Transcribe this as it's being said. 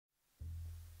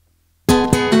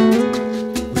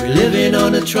We're living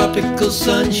on a tropical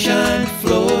sunshine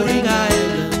floating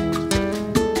island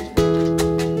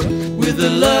with a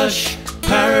lush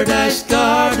paradise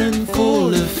garden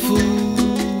full of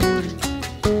food,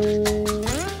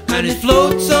 and it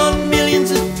floats on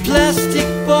millions of plastic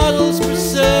bottles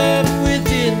preserved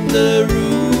within the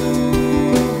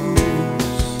rooms.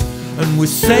 And with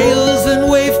sails and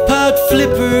wave-powered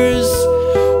flippers,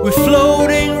 we're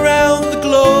floating round the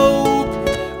globe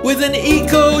with an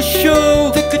eco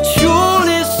show that could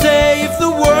surely save the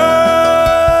world.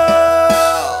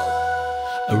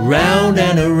 Around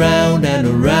and around and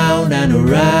around and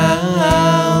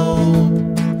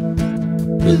around,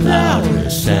 without a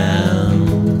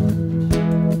sound.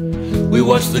 We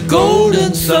watch the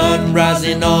golden sun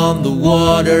rising on the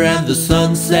water, and the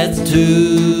sun sets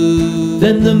too.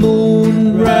 Then the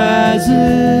moon rises.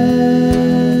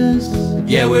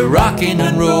 Yeah, we're rocking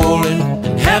and rolling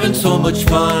and having so much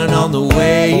fun on the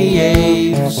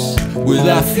waves with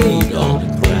our feet on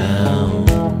the ground.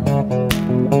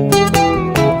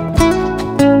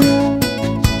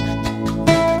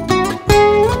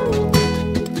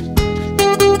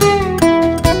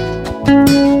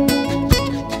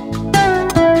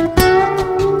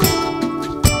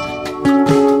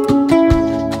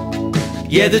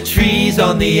 Yeah, the trees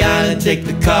on the island take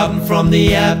the carbon from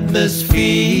the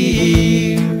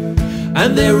atmosphere,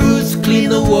 and their roots clean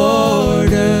the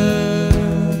water.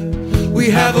 We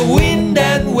have a wind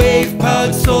and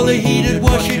wave-powered solar-heated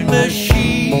washing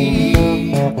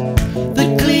machine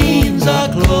that cleans our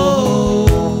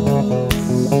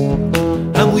clothes.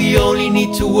 And we only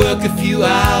need to work a few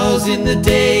hours in the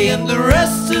day, and the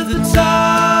rest of the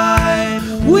time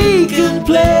we can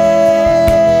play.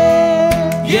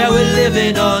 Yeah, we're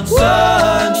living on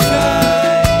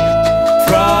sunshine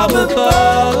from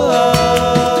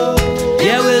above.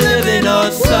 Yeah, we're living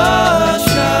on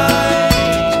sunshine,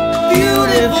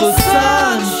 beautiful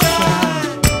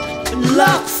sunshine, and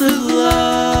lots of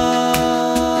love.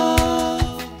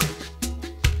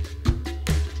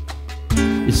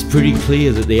 It's pretty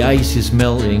clear that the ice is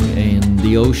melting and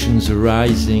the oceans are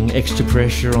rising. Extra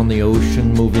pressure on the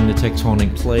ocean, moving the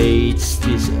tectonic plates.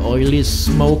 This oil is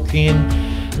smoking.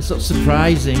 It's not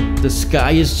surprising. The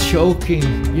sky is choking,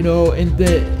 you know, and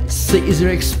the cities are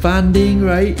expanding,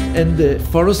 right? And the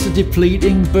forests are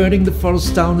depleting, burning the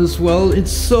forests down as well. It's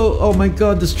so, oh my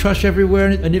God, there's trash everywhere,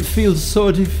 and it feels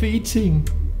so defeating.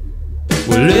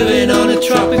 We're living on a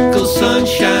tropical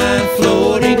sunshine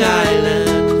floating island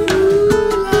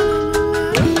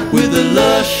with a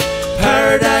lush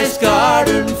paradise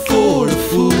garden full of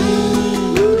food,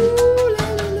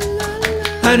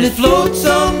 and it floats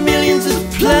on millions of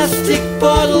plastic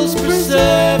bottles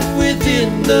preserved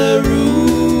within the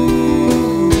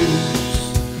rooms.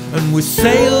 And with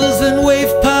sails and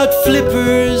wave-powered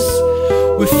flippers,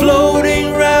 we're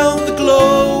floating round the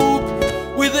globe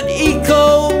with an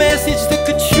eco message that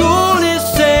could surely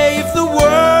save the world.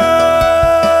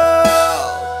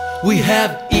 We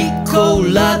have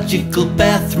ecological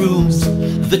bathrooms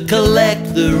that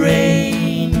collect the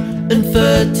rain and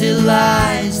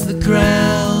fertilize the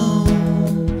ground.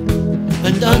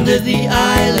 And under the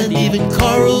island even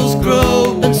corals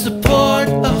grow and support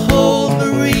a whole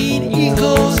marine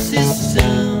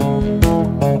ecosystem.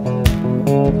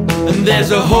 And there's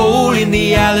a hole in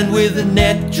the island with a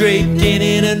net draped in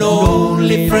it, and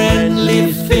only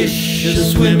friendly fish are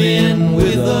swimming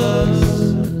with us.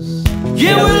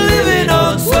 Yeah, we're living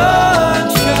on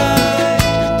sunshine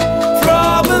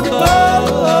from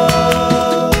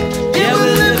above. Yeah,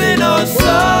 we're living on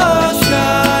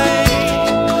sunshine,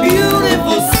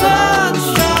 beautiful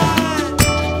sunshine,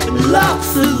 and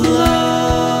lots of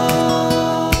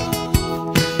love.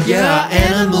 Yeah, our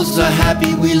animals are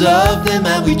happy, we love them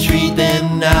and we treat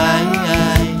them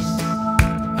nice,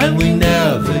 and we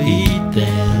never eat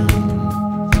them.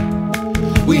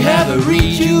 We have a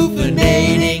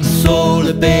rejuvenating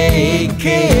solar baked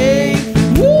cake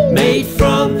made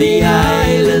from the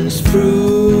island's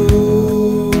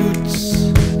fruits.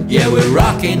 Yeah, we're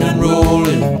rocking and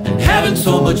rolling and having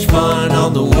so much fun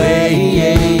on the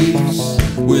waves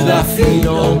with our feet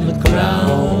on the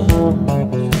ground.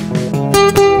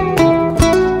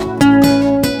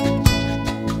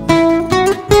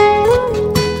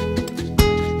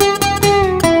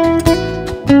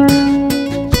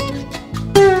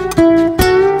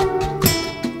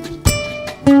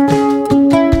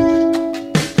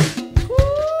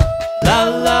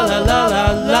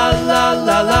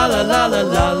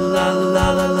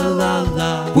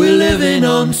 We're living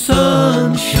on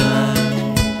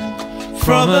sunshine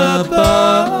from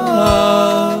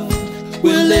above.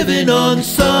 We're living on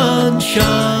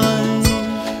sunshine,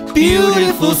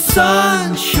 beautiful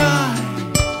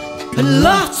sunshine, and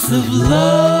lots of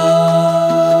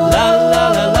love. La la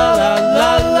la la la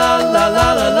la la la la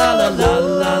la la la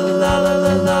la la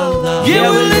la la la. Yeah,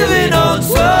 we're living on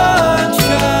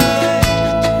sunshine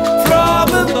from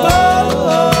above.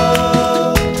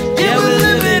 Yeah, we're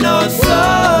living on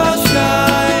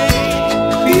sunshine,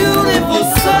 beautiful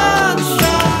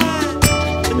sunshine,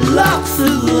 and lots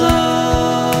of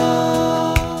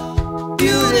love.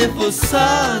 Beautiful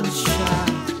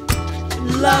sunshine,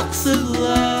 lots of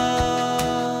love.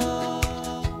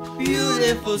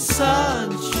 Beautiful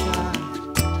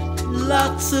sunshine,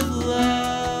 lots of love.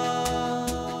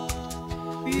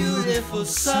 Beautiful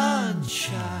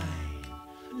sunshine,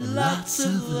 lots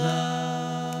of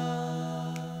love.